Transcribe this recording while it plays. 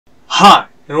Hi,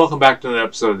 and welcome back to another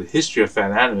episode of the History of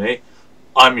Fan Anime.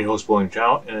 I'm your host, William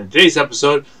Chow, and in today's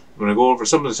episode, I'm going to go over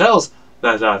some of the titles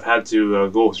that I've had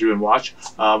to go through and watch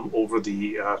over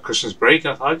the Christmas break.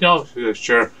 And I thought, to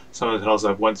share some of the titles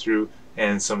I've went through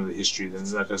and some of the history and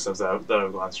that kind of stuff that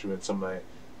I've gone through and some of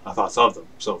my thoughts of them.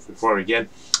 So before I begin,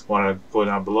 I want to go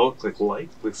down below, click like,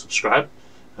 click subscribe.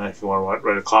 And if you want to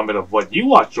write a comment of what you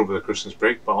watched over the Christmas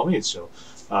break, by all means,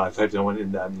 type that one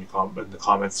in the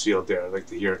comments field there. I'd like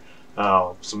to hear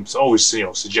some always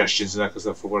suggestions and that kind of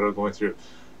stuff for what I'm going through.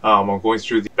 I'm going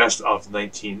through the best of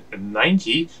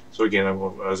 1990. So again,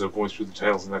 as I'm going through the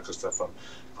titles and that kind of stuff, I'm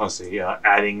constantly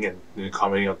adding and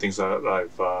commenting on things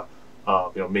that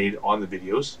I've made on the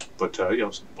videos. But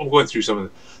I'm going through some of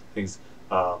the things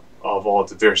of all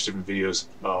the various different videos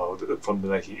from the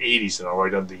 1980s, and I'll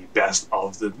write down the best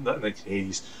of the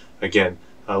 1980s. Again,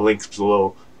 links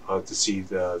below to see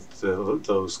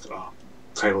those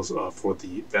titles for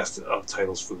the best of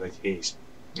titles for the 1980s.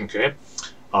 Okay.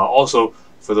 Also,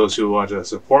 for those who want to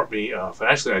support me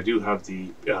financially, I do have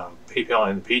the PayPal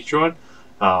and the Patreon.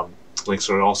 Links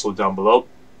are also down below.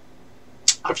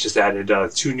 I've just added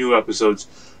 2 new episodes,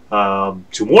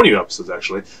 2 more new episodes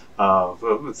actually,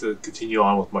 to continue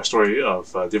on with my story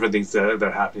of different things that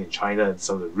are happening in China and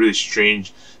some of the really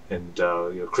strange and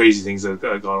crazy things that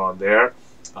are going on there.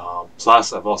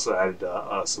 Plus, I've also added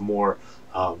some more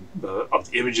of the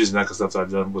images and that kind of stuff that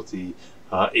I've done with the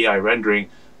AI rendering,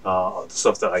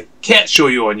 stuff that I can't show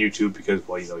you on YouTube because,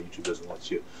 YouTube doesn't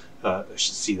let you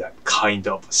see that kind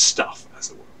of stuff,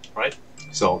 as it were, right?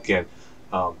 So again,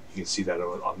 you can see that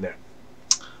on there.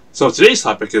 So today's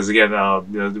topic is, again,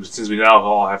 since we now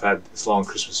all have had this long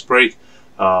Christmas break,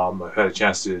 I've had a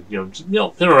chance to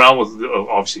pin around with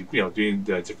obviously doing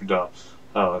the different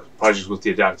projects with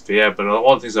the adaptive AI, but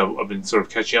one of the things I've been sort of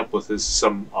catching up with is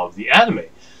some of the anime.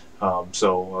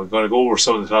 So I'm going to go over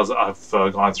some of the titles that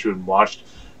I've gone through and watched,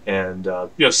 and a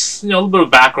little bit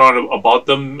of background about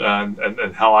them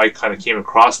and how I kind of came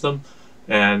across them,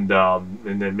 and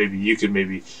then maybe you could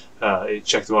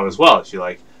check them out as well if you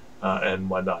like, and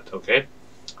whatnot. Okay.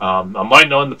 I'm right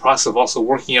now in the process of also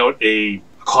working out a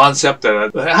concept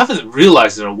that I haven't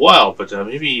realized in a while, but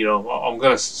maybe I'm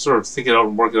gonna sort of think it out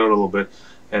and work it out a little bit,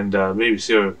 and maybe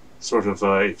see sort of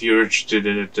if you're interested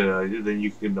in it, then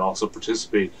you can also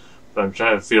participate. But I'm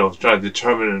trying to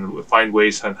determine and find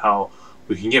ways on how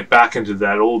we can get back into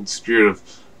that old spirit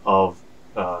of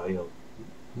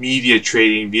media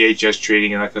trading, VHS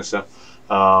trading, and that kind of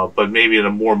stuff, but maybe in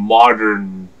a more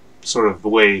modern sort of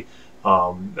way,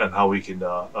 and how we can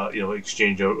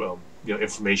exchange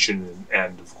information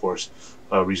and of course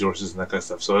resources and that kind of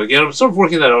stuff. So again, I'm sort of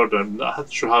working that out. I'm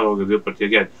not sure how I'm going to do it, but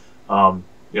again,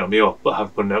 maybe I'll have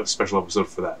to put a special episode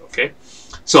for that. Okay.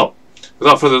 So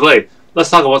without further delay,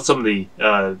 let's talk about some of the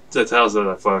titles that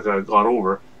I've gone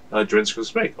over during this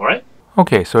Christmas break. All right.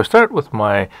 Okay, so I start with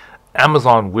my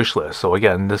Amazon wish list. So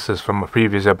again, this is from a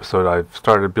previous episode. I've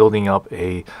started building up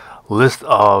a list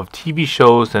of TV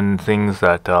shows and things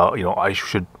that I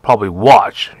should probably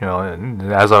watch. And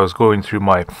as I was going through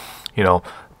my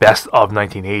best of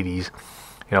 1980s,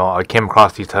 I came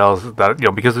across these titles that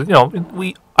because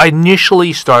I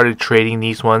initially started trading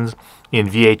these ones in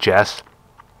VHS,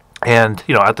 and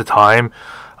at the time,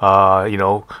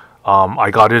 I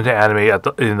got into anime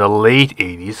in the late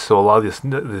 80s, so a lot of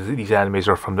these animes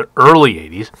are from the early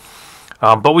 80s.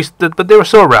 But they were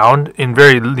still around in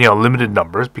very limited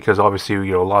numbers, because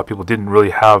obviously a lot of people didn't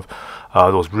really have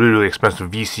those really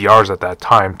expensive VCRs at that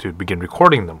time to begin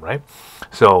recording them, right?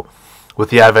 So with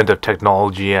the advent of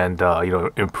technology and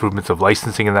improvements of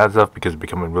licensing and that stuff, because it's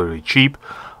becoming really cheap,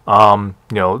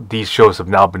 these shows have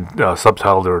now been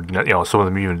subtitled, or some of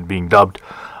them even being dubbed.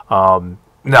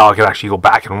 Now I can actually go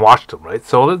back and watch them, right?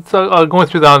 So let's going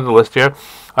through down the list here.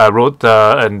 I wrote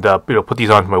and put these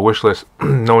onto my wish list,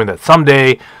 knowing that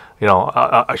someday,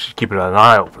 I should keep an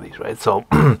eye out for these, right? So,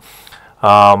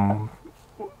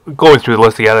 going through the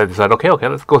list again, I decided, okay,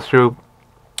 let's go through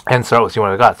and start with see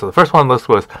what I got. So the first one on the list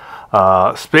was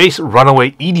Space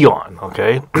Runaway Ideon.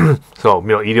 Okay, so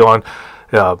Ideon,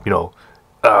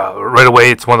 right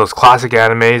away, it's one of those classic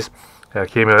animes.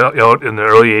 Came out in the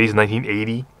early '80s,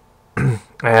 1980,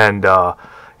 and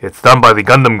it's done by the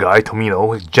Gundam guy,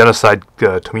 Tomino, Genocide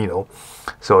Tomino.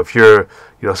 So if you're,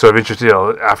 sort of interested,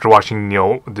 after watching,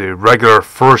 the regular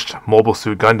first Mobile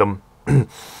Suit Gundam,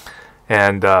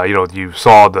 and you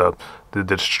saw the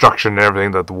destruction and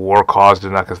everything that the war caused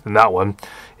in that one.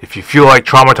 If you feel like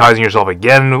traumatizing yourself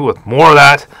again with more of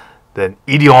that, then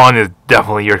Ideon is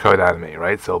definitely your kind of anime,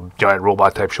 right? So giant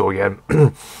robot type show again.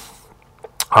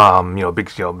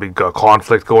 Big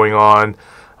conflict going on.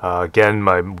 Again,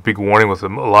 my big warning with a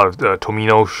lot of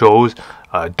Tomino shows: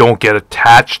 don't get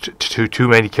attached to too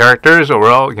many characters,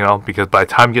 or because by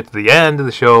the time you get to the end of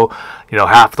the show,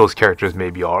 half of those characters may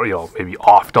be maybe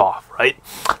offed off, right?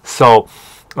 So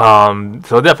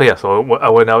definitely, yeah. So I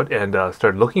went out and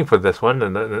started looking for this one,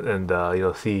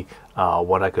 and see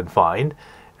what I could find,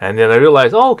 and then I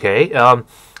realized, oh, okay.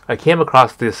 I came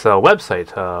across this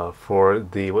website for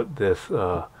this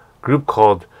group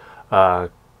called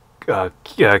Kyak.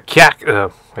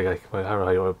 How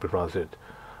do I pronounce it?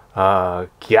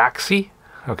 Kyaxi,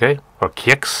 okay, or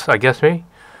Kix, I guess maybe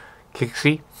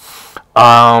Kixi.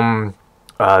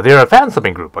 They're a fan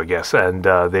subbing group, I guess, and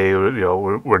they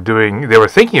were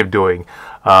thinking of doing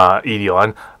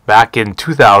Ideon back in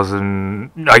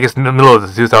 2000, I guess in the middle of the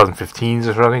 2015s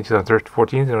or something, 2013,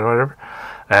 14s or whatever.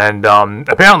 And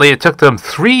apparently it took them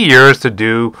 3 years to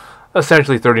do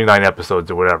essentially 39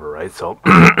 episodes or whatever, right? So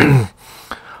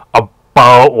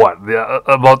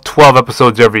about 12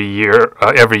 episodes every year,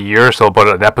 so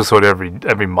about an episode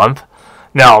every month.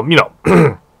 Now,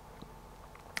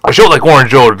 a show like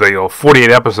Orange Road, 48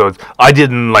 episodes, I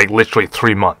did in literally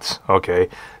 3 months, okay?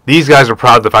 These guys are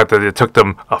proud of the fact that it took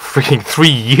them a freaking 3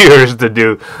 years to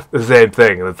do the same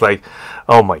thing. And it's like,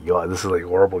 oh my god, this is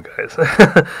horrible, guys.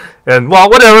 And well,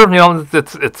 whatever,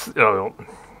 it's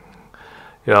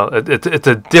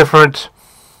a different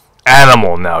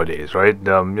animal nowadays, right?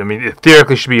 It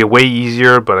theoretically should be way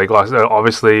easier, but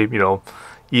obviously,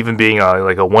 even being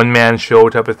a one-man show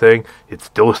type of thing, it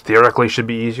still theoretically should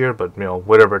be easier, but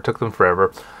whatever, it took them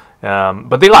forever.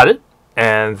 But they got it,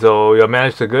 and so I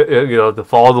managed to to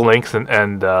follow the links,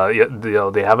 and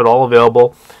they have it all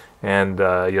available, and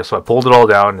so I pulled it all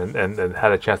down and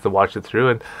had a chance to watch it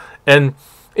through, and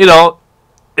it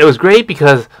was great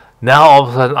because now all of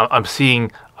a sudden I'm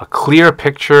seeing a clear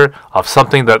picture of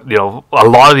something that a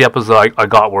lot of the episodes I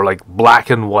got were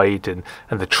black and white, and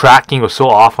the tracking was so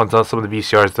off on some of the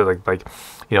VCRs that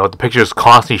the picture is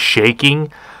constantly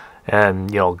shaking,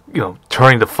 and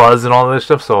turning to fuzz and all this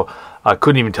stuff. So I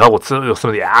couldn't even tell what some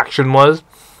of the action was.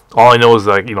 All I know is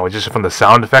just from the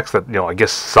sound effects that I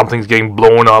guess something's getting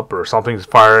blown up, or something's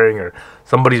firing, or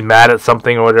somebody's mad at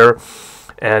something or whatever.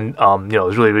 And it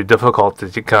was really, really difficult to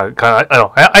kind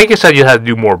of I guess you had to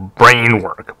do more brain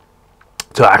work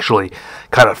to actually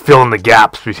kind of fill in the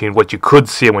gaps between what you could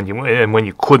see and when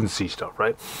you couldn't see stuff,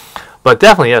 right? But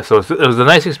definitely, yeah. So it was a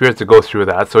nice experience to go through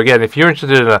that. So again, if you're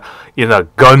interested in a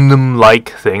Gundam-like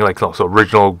thing,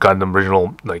 original Gundam,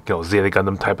 Zeta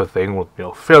Gundam type of thing with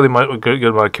fairly good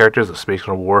amount of characters, a space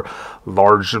kind of war,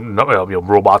 large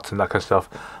robots and that kind of stuff.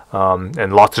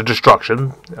 And lots of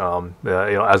destruction,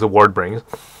 as the word brings.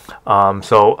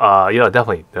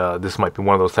 Definitely, this might be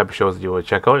one of those type of shows that you would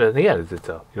check out. And again, it's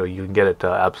you can get it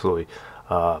absolutely,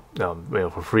 for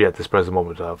free at this present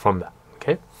moment from that.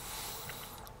 Okay.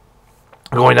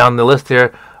 Going down the list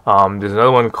here, there's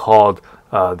another one called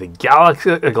the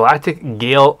Galactic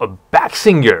Gale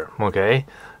Baxinger. Okay,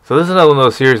 so this is another one of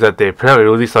those series that they apparently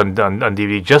released on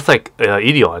DVD, just like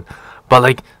Ideon,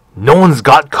 but no one's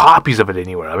got copies of it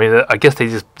anywhere. I guess they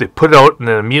put it out and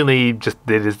then immediately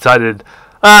they decided,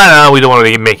 no, we don't want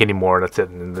to make any more. That's it,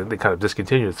 and they kind of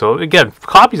discontinued. So again,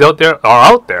 copies are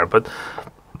out there, but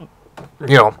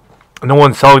no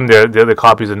one's selling the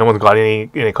copies, and no one's got any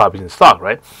copies in stock,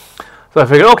 right? So I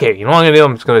figured, okay, what I'm gonna do?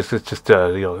 I'm just gonna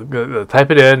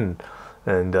type it in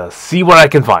and see what I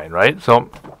can find, right? So,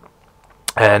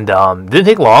 and didn't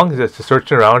take long, just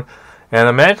searching around, and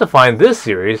I managed to find this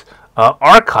series.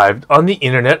 Archived on the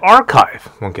Internet Archive.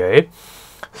 Okay,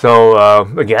 so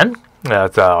again,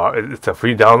 it's a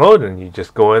free download, and you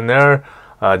just go in there,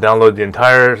 download the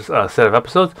entire set of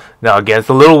episodes. Now again, it's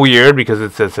a little weird because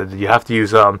it says that you have to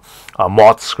use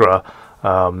Motskra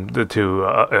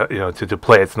to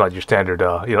play. It's not your standard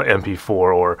MP4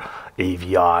 or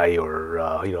AVI or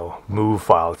MOV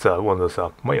file. It's one of those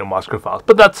Motskra files.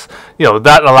 But that's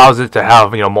that allows it to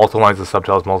have multiple lines of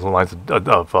subtitles, multiple lines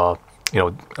of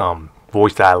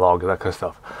voice dialogue and that kind of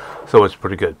stuff. So it's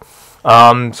pretty good.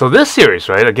 So this series,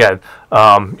 right? Again,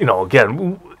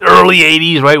 early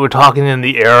 '80s, right? We're talking in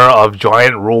the era of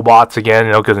giant robots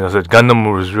again. Because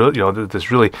Gundam was really,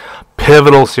 this really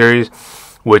pivotal series,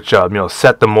 which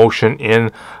set the motion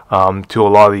in to a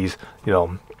lot of these,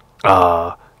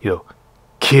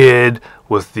 kid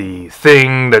with the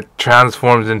thing that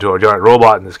transforms into a giant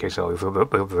robot. In this case,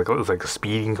 it's like a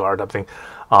speeding car type thing,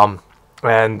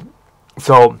 and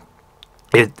so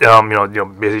it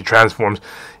basically transforms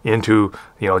into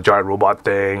giant robot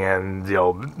thing, and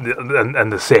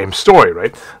and the same story,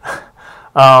 right?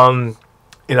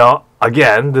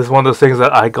 again, this is one of those things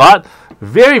that I got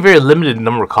very, very limited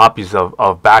number of copies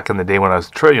of back in the day when I was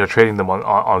trading them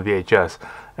on VHS.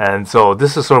 And so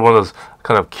this is sort of one of those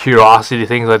kind of curiosity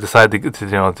things I decided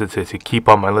to keep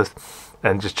on my list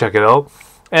and just check it out.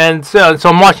 And so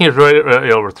I'm watching it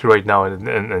right now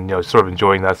and sort of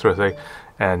enjoying that sort of thing.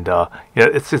 And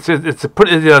it's a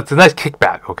nice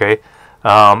kickback. Okay,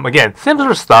 again,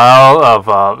 similar style of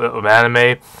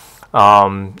anime.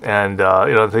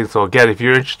 So again, if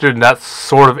you're interested in that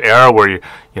sort of era where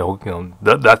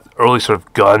that early sort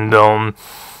of Gundam,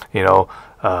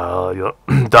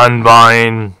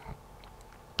 Dunbine,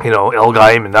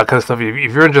 Elgaim and that kind of stuff.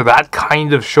 If you're into that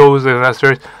kind of shows in that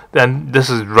series, then this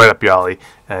is right up your alley,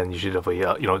 and you should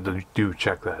definitely do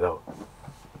check that out.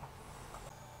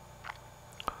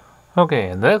 Okay,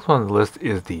 and the next one on the list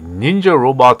is the Ninja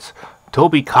Robots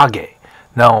Tobikage.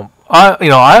 Now, I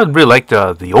really liked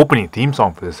the opening theme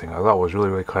song for this thing. I thought it was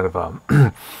really kind of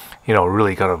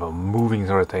really kind of a moving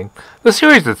sort of thing. The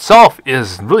series itself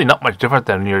is really not much different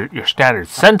than your standard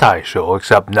Sentai show,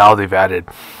 except now they've added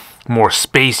more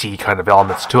spacey kind of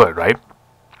elements to it, right?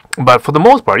 But for the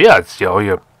most part, yeah, it's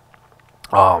your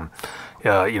general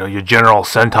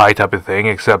Sentai type of thing,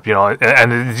 except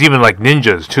and it's even like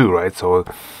ninjas too, right? So,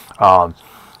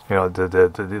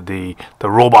 the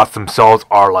robots themselves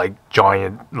are like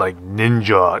giant, like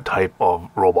ninja type of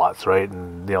robots, right?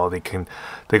 And the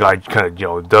guy kind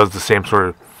of does the same sort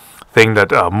of thing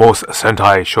that most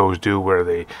Sentai shows do, where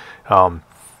they try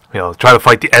to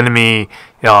fight the enemy,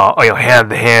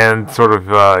 hand to hand, sort of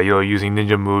using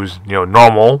ninja moves,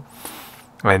 normal.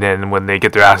 And then when they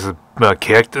get their asses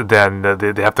kicked, then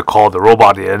they have to call the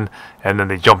robot in, and then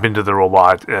they jump into the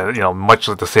robot, much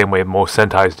like the same way most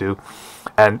Sentais do.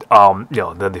 And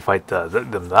then they fight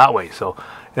them that way. So,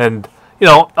 and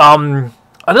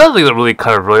another thing that really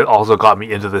also got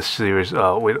me into this series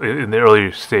in the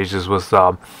earlier stages was,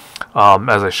 as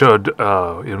I showed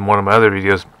in one of my other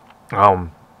videos, the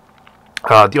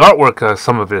artwork,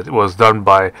 some of it was done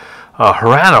by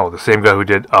Hirano, the same guy who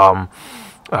did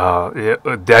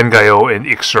Dangayo and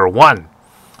Ixer 1.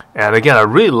 And again, I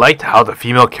really liked how the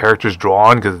female character is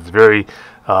drawn, because it's very,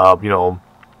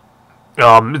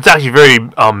 it's actually very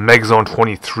Megazone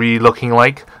 23 looking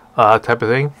like type of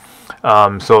thing.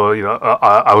 So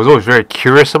I was always very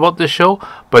curious about this show,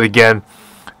 but again,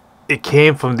 it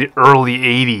came from the early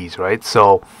 80s, right?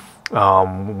 So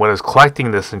when I was collecting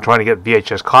this and trying to get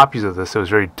VHS copies of this, it was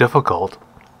very difficult.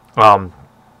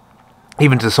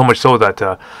 Even to so much so that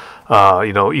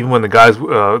even when the guys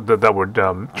that were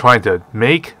trying to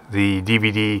make the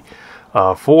DVD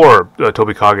for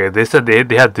Tobikage, they said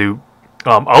they had to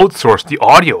outsource the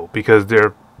audio, because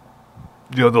their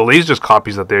the lasers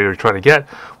copies that they were trying to get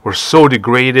were so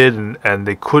degraded, and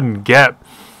they couldn't get.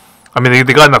 I mean,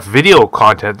 they got enough video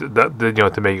content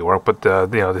that to make it work, but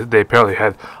they apparently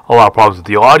had a lot of problems with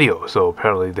the audio. So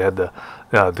apparently they had to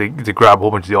they grab a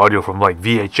whole bunch of the audio from like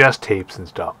VHS tapes and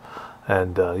stuff.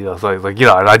 And it's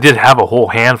and I did have a whole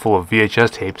handful of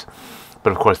VHS tapes,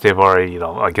 but of course they've already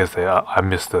I guess I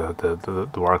missed the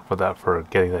mark for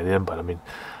getting that in. But I mean,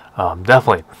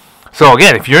 definitely. So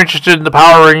again, if you're interested in the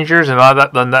Power Rangers and all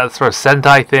that, then that sort of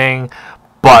Sentai thing,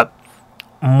 but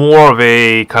more of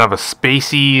a kind of a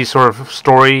spacey sort of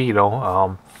story,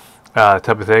 type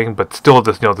of thing, but still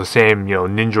the same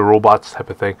ninja robots type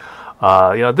of thing.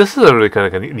 This is a really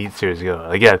kind of neat series.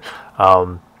 Again,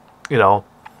 kind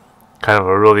of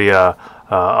a really a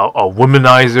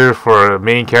womanizer for a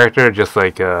main character, just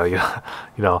like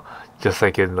just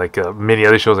like in many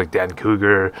other shows like Dan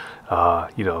Cougar,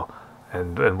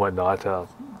 and whatnot.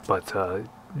 But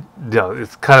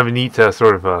it's kind of neat to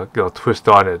sort of twist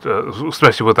on it,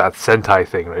 especially with that Sentai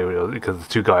thing, right? Because it's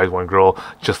two guys, one girl,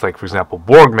 just like for example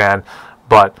Borgman,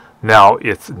 but now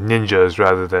it's ninjas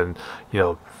rather than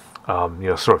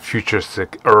sort of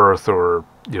futuristic Earth or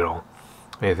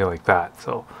anything like that.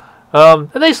 So a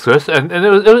nice twist, and it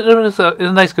was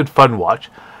a nice, good, fun watch.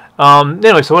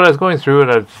 Anyway, so when I was going through it,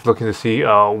 I was looking to see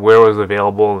where it was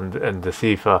available and to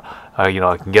see if I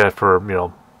can get it for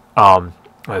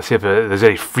see if there's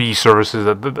any free services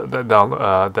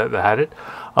that had it.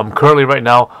 Currently, right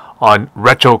now on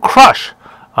Retro Crush,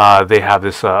 they have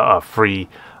this free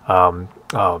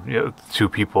to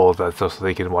people so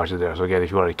they can watch it there. So again, if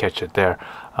you want to catch it there,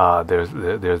 there's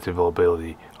the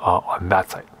availability on that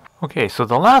site. Okay, so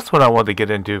the last one I want to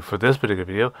get into for this particular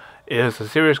video is a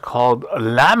series called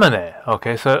Lamine.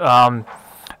 Okay, so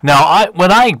now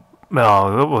when I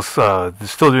was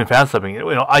still doing fan subbing,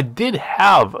 I did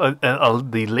have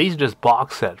the Laserdisc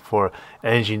box set for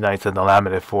Energy Knights and the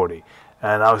Lamine 40,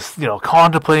 and I was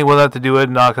contemplating whether to do it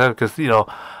or not, because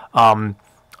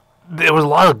there was a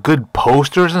lot of good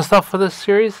posters and stuff for this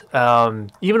series.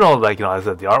 Even though, like, I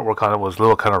said, the artwork kind of was a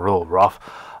little kind of real rough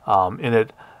in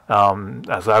it,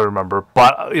 as I remember.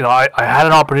 But I had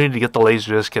an opportunity to get the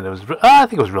Laserdisc, and it was I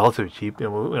think it was relatively cheap. It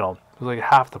was like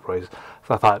half the price.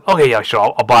 So I thought, okay, yeah,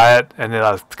 sure, I'll buy it. And then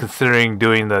I was considering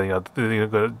doing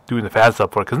doing the fan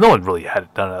sub for it because no one really had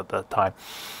it done at that time.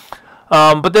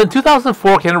 But then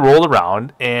 2004 kind of rolled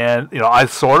around, and I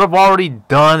sort of already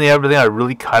done everything I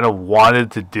really kind of wanted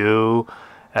to do,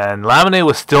 and Laminate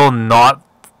was still not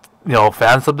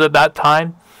fan subbed at that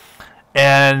time,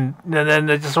 and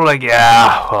then I just sort of like,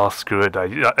 yeah, well, screw it. I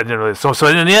didn't really. So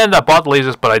in the end, I bought the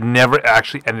Lasers, but I never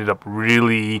actually ended up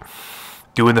really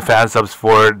doing the fan subs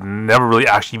for it. Never really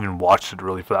actually even watched it,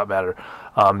 really, for that matter.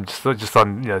 Just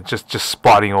on just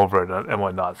spotting over it and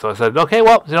whatnot. So I said, okay,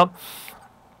 well,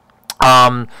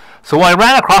 so when I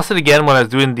ran across it again when I was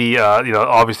doing the,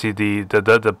 obviously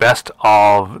the best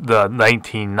of the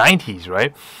 1990s,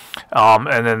 right?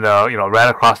 And then, ran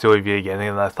across the OAV again,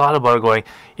 and I thought about it going,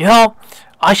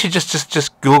 I should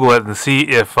just Google it and see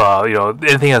if,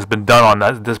 anything has been done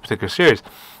on this particular series.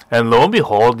 And lo and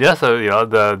behold, yes,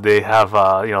 they have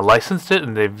licensed it,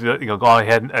 and they've gone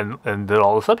ahead and did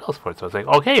all the subtitles for it. So I was like,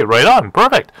 okay, right on,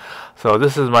 perfect. So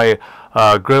this is my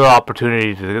great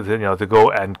opportunity to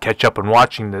go and catch up on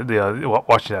watching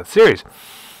watching that series.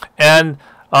 And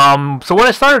so when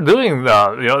I started doing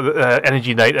the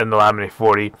Energy Night and the Laminate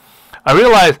 40, I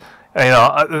realized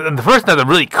and the first thing that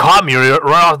really caught me right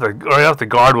off the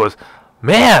guard was,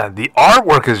 man, the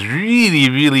artwork is really,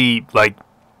 really like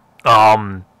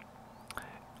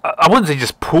I wouldn't say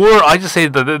just poor. I just say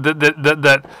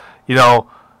that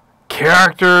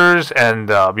characters and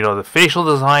the facial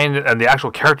design and the actual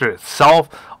character itself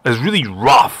is really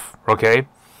rough. Okay,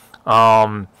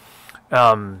 because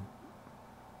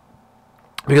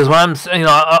when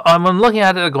I'm looking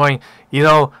at it going,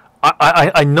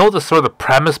 I know the sort of the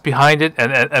premise behind it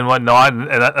and whatnot,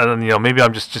 and maybe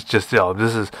I'm just this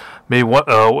is maybe one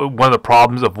of the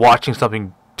problems of watching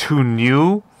something too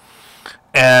new.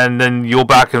 And then you go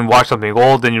back and watch something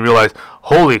old, and you realize,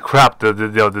 holy crap,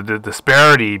 the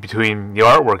disparity between the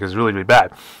artwork is really, really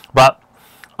bad. But,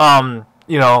 when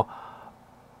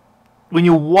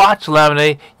you watch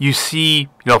Laminate, you see,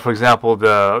 for example,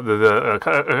 the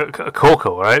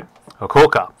Coco, right?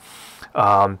 Coca.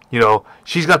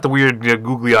 She's got the weird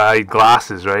googly-eyed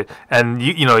glasses, right? And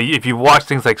if you watch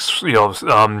things like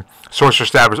Sorcerer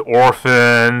Stabber's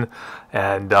Orphan,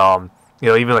 and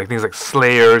even like things like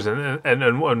Slayers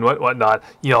and whatnot,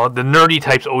 the nerdy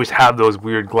types always have those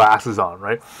weird glasses on,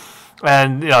 right?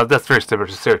 And that's very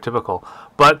stereotypical.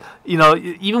 But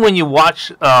even when you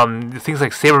watch things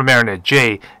like Saber Marionette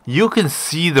J, you can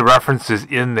see the references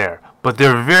in there, but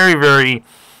they're very, very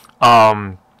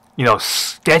sketchier,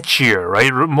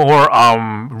 right? More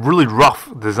really rough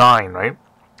design, right?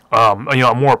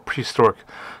 More prehistoric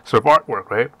sort of artwork,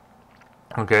 right?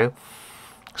 Okay,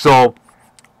 so.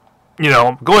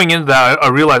 Going into that, I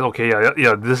realized, okay,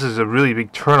 yeah, this is a really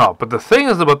big turnoff. But the thing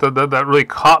is about that really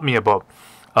caught me about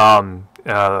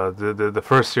the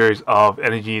first series of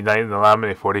Energy Night and the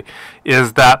Laminate 40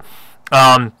 is that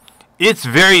it's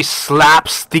very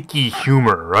slapsticky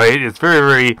humor, right? It's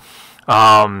very,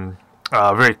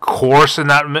 very coarse in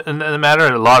that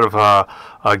matter. A lot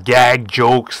of gag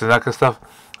jokes and that kind of stuff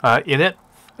in it.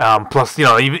 Plus,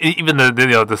 even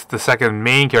the second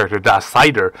main character, Das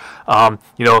Sider,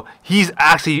 he's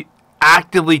actually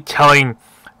actively telling,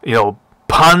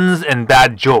 puns and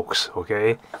bad jokes.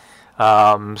 Okay,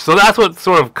 so that's what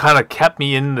sort of kind of kept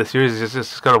me in the series.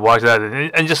 Just kind of watch that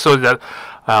and just so that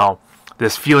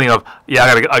this feeling of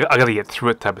I gotta get through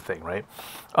it type of thing, right?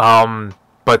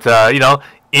 But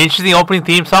interesting opening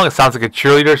theme song. It sounds like a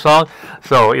cheerleader song,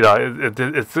 so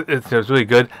it's really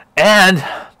good. And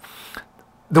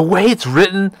the way it's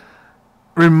written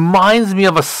reminds me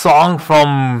of a song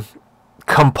from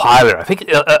Compiler. I think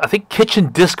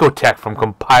Kitchen Discotheque from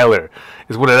Compiler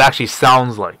is what it actually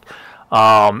sounds like.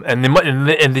 And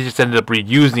they just ended up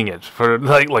reusing it for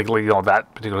like that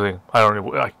particular thing. I don't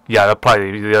know. Yeah,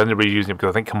 probably they ended up reusing it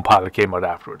because I think Compiler came out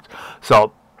afterwards.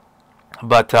 So.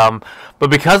 But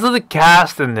because of the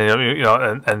cast and I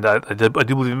do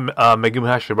believe Megumi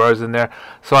Hashibaru is in there,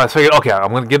 so I figured, okay,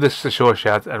 I'm gonna give this show a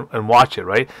chance and watch it,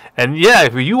 right? And yeah,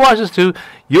 if you watch this too,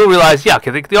 you'll realize, yeah, okay,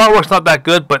 the artwork's not that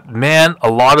good, but man, a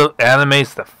lot of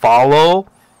animes that follow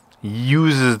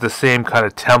uses the same kind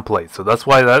of template. So that's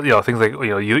why that things like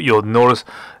you'll notice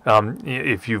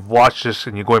if you've watched this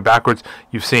and you're going backwards,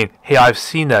 you've seen, hey, I've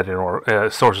seen that in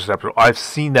Sorcerer's Episode, I've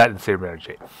seen that in Saber Marionette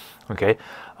J. Okay.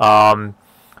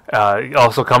 It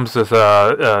also comes with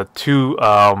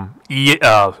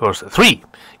three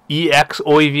EX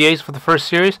OAVAs for the first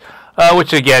series,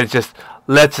 which again is just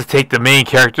let's just take the main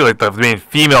character, like the main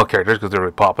female characters, because they're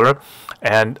really popular,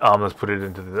 and let's put it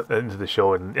into the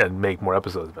show and make more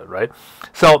episodes of it, right?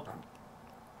 So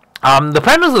the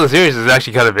premise of the series is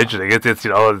actually kind of interesting.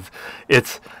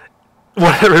 It's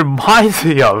what it reminds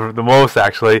me of the most,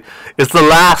 actually, is The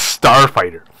Last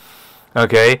Starfighter.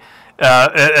 Okay,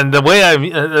 and the way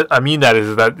I mean that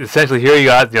is that essentially here you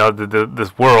got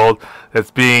this world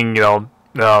that's being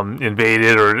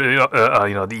invaded, or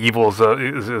the evil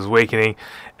is awakening,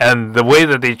 and the way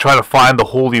that they try to find the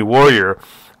holy warrior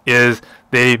is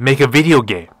they make a video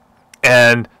game,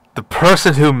 and the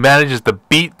person who manages to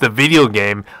beat the video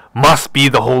game must be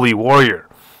the holy warrior.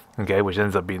 Okay, which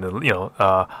ends up being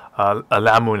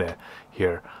Lamune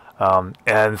here,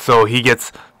 and so he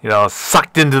gets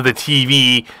sucked into the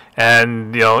TV,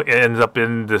 and ends up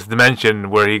in this dimension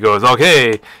where he goes,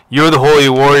 okay, you're the holy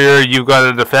warrior, you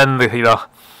got to defend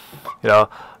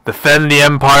defend the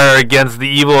empire against the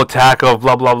evil attack of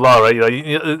blah blah blah, right?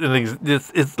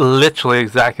 It's literally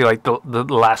exactly like the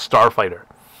Last Starfighter,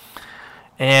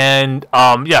 and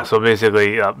so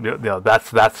basically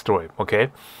that's that story. Okay.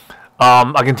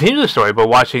 I continue the story by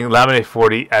watching Lamine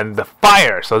 40 and The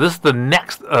Fire. So this is the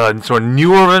next sort of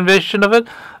newer rendition of it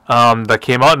that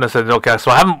came out, and I said, okay,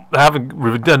 so I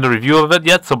haven't done the review of it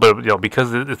yet. So, but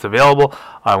because it's available,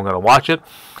 I'm gonna watch it.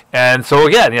 And so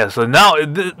again, so now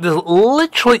this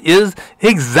literally is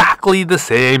exactly the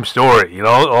same story.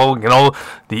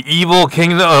 The evil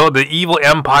kingdom, the evil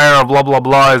empire of blah blah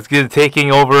blah is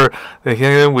taking over the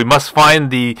kingdom. We must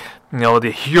find the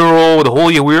hero, the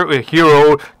holy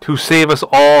hero, to save us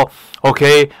all.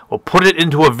 Okay, we'll put it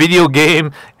into a video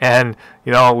game, and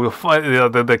we'll find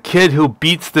the kid who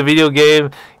beats the video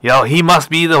game. He must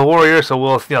be the warrior, so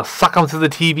we'll suck him to the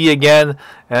TV again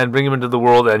and bring him into the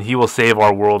world, and he will save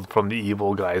our world from the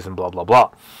evil guys and blah blah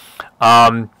blah.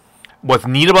 What's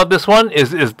neat about this one is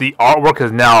the artwork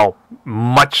is now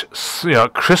much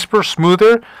crisper,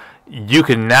 smoother. You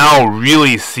can now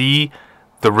really see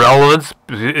the relevance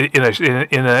in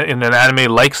an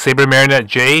anime like Saber Marionette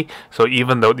J. So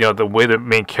even though the way the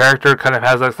main character kind of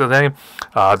has that thing,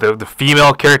 the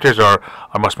female characters are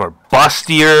much more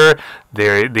bustier.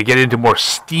 They get into more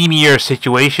steamier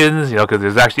situations. Because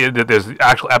there's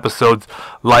actual episodes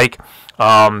like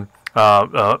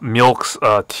Milk's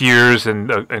tears and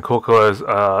Cocoa's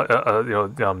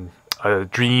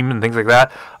dream and things like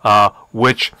that,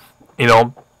 which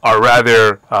are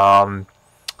rather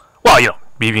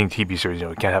being TV series,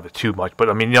 you can't have it too much, but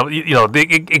I mean,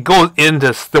 it goes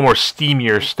into the more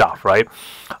steamier stuff, right?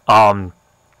 And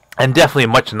definitely a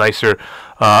much nicer,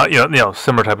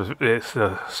 similar type of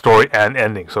story and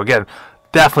ending. So again,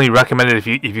 definitely recommend it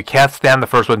if you can't stand the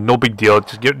first one. No big deal.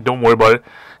 Don't worry about it.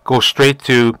 Go straight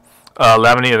to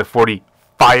Lamine and the 40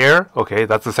 Fire. Okay,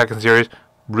 that's the second series.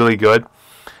 Really good.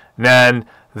 And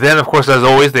then of course, as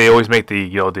always, they always make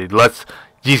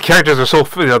these characters are so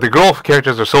the girl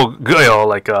characters are so good,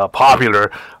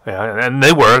 popular, and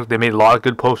they made a lot of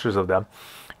good posters of them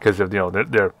because they're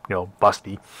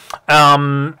busty.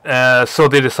 So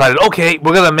they decided, okay,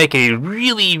 we're gonna make a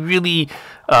really really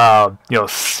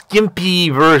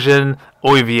skimpy version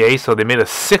OEVA. So they made a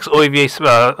 6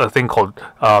 OEVA thing called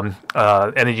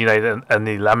Energy Night and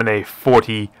the Lamine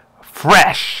 40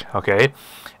 Fresh. Okay,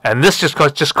 and this just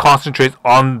concentrates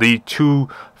on the two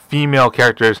female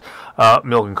characters,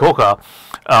 Milk and Coca,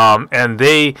 and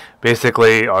they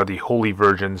basically are the holy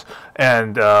virgins,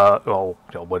 and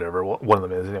whatever one of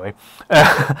them is anyway,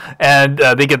 and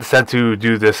they get sent to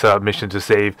do this mission to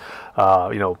save,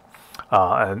 protect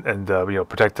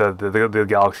the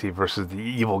galaxy versus the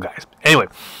evil guys. Anyway,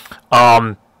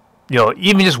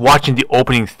 even just watching the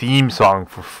opening theme song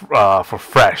for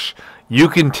Fresh, you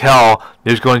can tell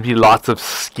there's going to be lots of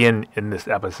skin in this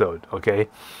episode. Okay.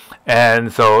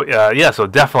 And so, so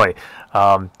definitely,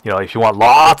 if you want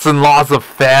lots and lots of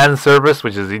fan service,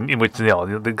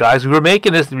 the guys who are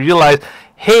making this realize,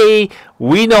 hey,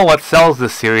 we know what sells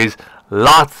this series,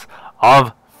 lots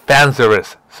of fan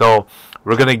service. So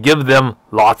we're going to give them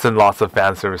lots and lots of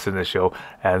fan service in the show.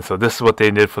 And so this is what they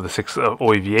did for the 6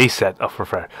 OEVA set for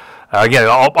Fresh. Again,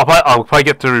 I'll probably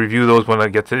get to review those when I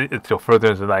get to further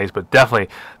into the 90s, but definitely,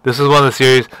 this is one of the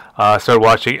series I started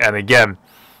watching, and again,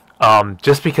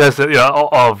 just because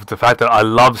of the fact that I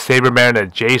love Saber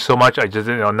Marionette J so much, I just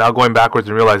now going backwards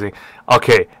and realizing,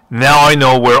 okay, now I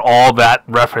know where all that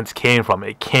reference came from.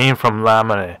 It came from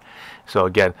Lamine. So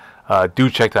again, do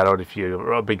check that out if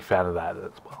you're a big fan of that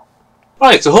as well.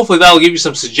 Alright, so hopefully that will give you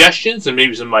some suggestions and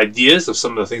maybe some ideas of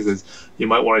some of the things that you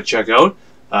might want to check out.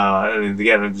 And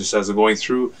again, just as I'm going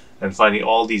through and finding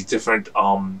all these different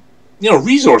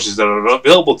resources that are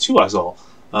available to us all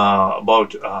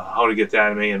about how to get the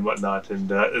anime and whatnot.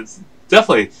 And it's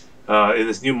definitely in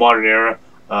this new modern era,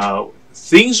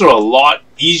 things are a lot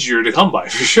easier to come by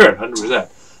for sure, 100%.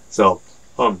 So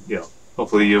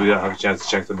hopefully you'll have a chance to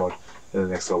check them out in the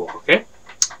next little while. Okay,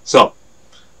 so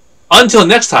until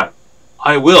next time,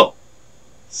 I will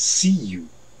see you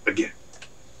again.